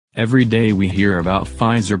Every day we hear about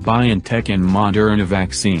Pfizer-BIONTECH and Moderna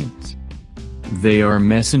vaccines. They are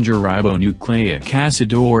messenger ribonucleic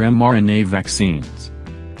acid or mRNA vaccines.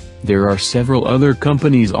 There are several other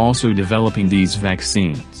companies also developing these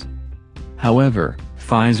vaccines. However,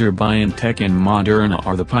 Pfizer-BIONTECH and Moderna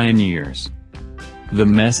are the pioneers. The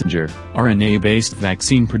messenger RNA-based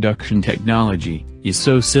vaccine production technology is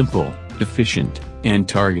so simple, efficient, and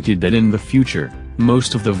targeted that in the future,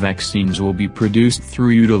 most of the vaccines will be produced through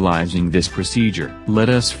utilizing this procedure. Let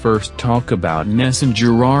us first talk about messenger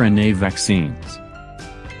RNA vaccines.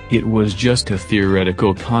 It was just a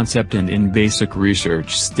theoretical concept and in basic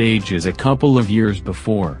research stages a couple of years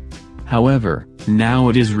before. However, now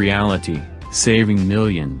it is reality, saving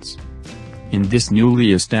millions. In this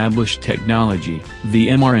newly established technology, the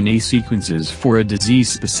mRNA sequences for a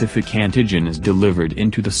disease-specific antigen is delivered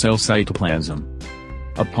into the cell cytoplasm.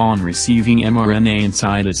 Upon receiving mRNA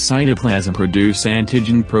inside its cytoplasm produce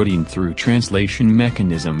antigen protein through translation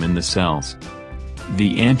mechanism in the cells.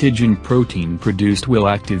 The antigen protein produced will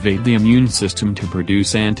activate the immune system to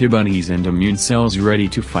produce antibodies and immune cells ready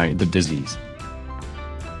to fight the disease.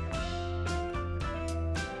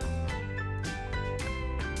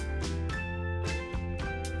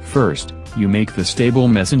 First, you make the stable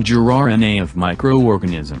messenger RNA of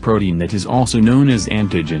microorganism protein that is also known as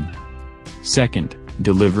antigen. Second,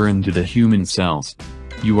 deliver into the human cells.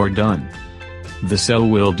 You are done. The cell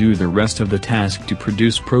will do the rest of the task to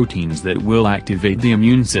produce proteins that will activate the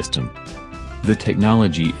immune system. The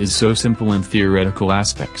technology is so simple in theoretical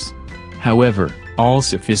aspects. However, all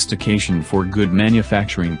sophistication for good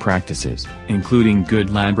manufacturing practices, including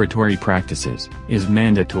good laboratory practices, is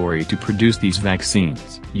mandatory to produce these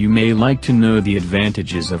vaccines. You may like to know the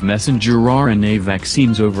advantages of messenger RNA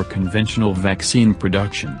vaccines over conventional vaccine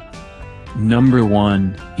production. Number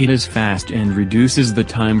 1, it is fast and reduces the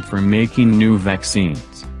time for making new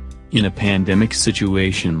vaccines. In a pandemic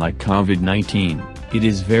situation like COVID-19, it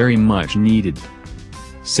is very much needed.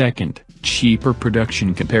 Second, cheaper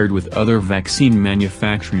production compared with other vaccine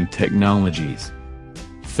manufacturing technologies.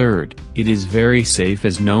 Third, it is very safe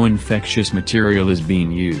as no infectious material is being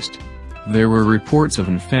used. There were reports of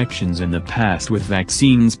infections in the past with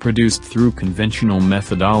vaccines produced through conventional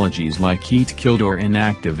methodologies like heat-killed or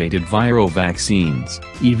inactivated viral vaccines,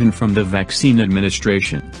 even from the vaccine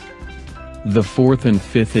administration. The fourth and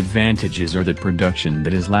fifth advantages are the production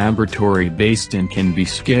that is laboratory-based and can be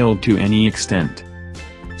scaled to any extent.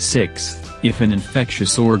 Sixth, if an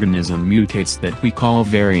infectious organism mutates that we call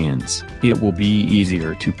variants, it will be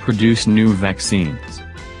easier to produce new vaccines.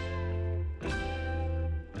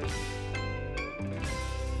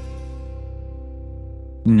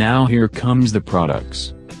 Now here comes the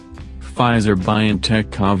products.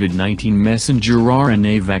 Pfizer-BIONTECH COVID-19 messenger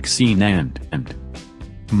RNA vaccine and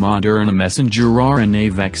Moderna messenger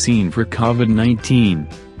RNA vaccine for COVID-19.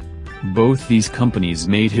 Both these companies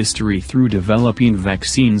made history through developing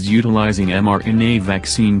vaccines utilizing mRNA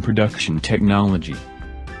vaccine production technology.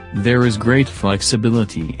 There is great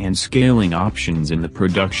flexibility and scaling options in the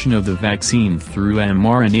production of the vaccine through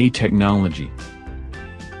mRNA technology.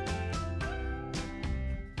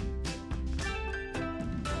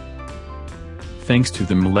 Thanks to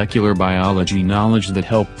the molecular biology knowledge that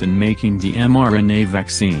helped in making the mRNA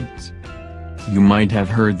vaccines. You might have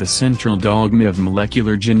heard the central dogma of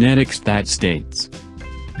molecular genetics that states,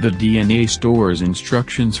 the DNA stores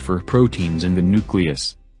instructions for proteins in the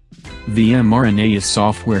nucleus. The mRNA is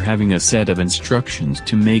software having a set of instructions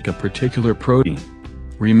to make a particular protein.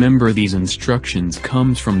 Remember, these instructions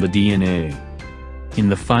comes from the DNA. In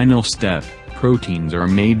the final step, proteins are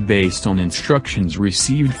made based on instructions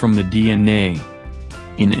received from the DNA.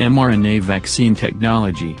 In mRNA vaccine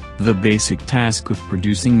technology, the basic task of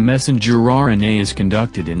producing messenger RNA is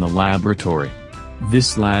conducted in the laboratory.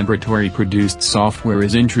 This laboratory-produced software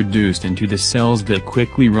is introduced into the cells that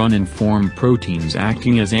quickly run and form proteins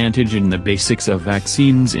acting as antigen, the basics of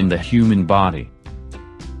vaccines in the human body.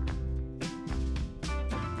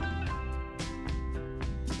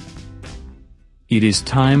 It is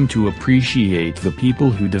time to appreciate the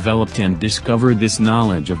people who developed and discovered this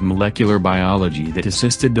knowledge of molecular biology that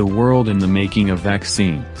assisted the world in the making of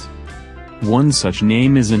vaccines. One such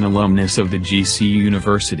name is an alumnus of the GC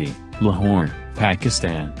University, Lahore,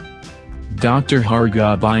 Pakistan. Dr.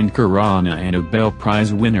 Hargobind Khurana, a Nobel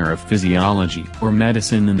Prize winner of Physiology or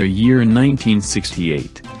Medicine in the year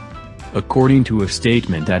 1968. According to a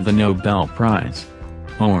statement at the Nobel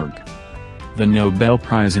Prize.org. The Nobel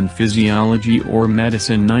Prize in Physiology or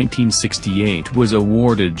Medicine 1968 was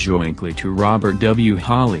awarded jointly to Robert W.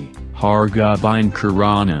 Hawley, Hargobind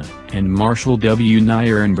Khurana, and Marshall W.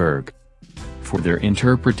 Nirenberg. for their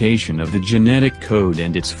interpretation of the genetic code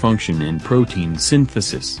and its function in protein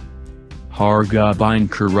synthesis. Hargobind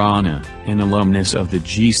Khurana, an alumnus of the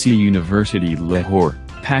GC University Lahore,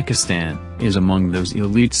 Pakistan, is among those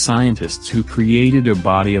elite scientists who created a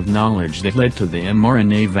body of knowledge that led to the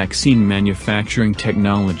mRNA vaccine manufacturing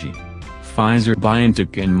technology.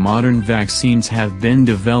 Pfizer-BIONTECH and modern vaccines have been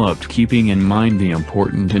developed keeping in mind the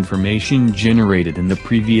important information generated in the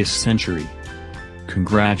previous century.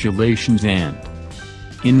 Congratulations and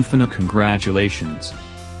infinite congratulations,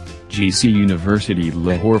 GC University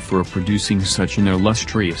Lahore, for producing such an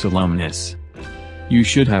illustrious alumnus. You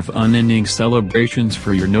should have unending celebrations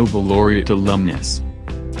for your Nobel laureate alumnus.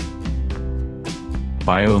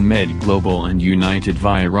 Biomed Global and United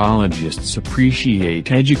Virologists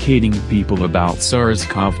appreciate educating people about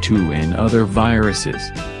SARS-CoV-2 and other viruses.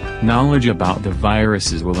 Knowledge about the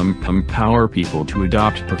viruses will empower people to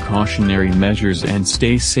adopt precautionary measures and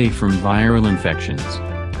stay safe from viral infections.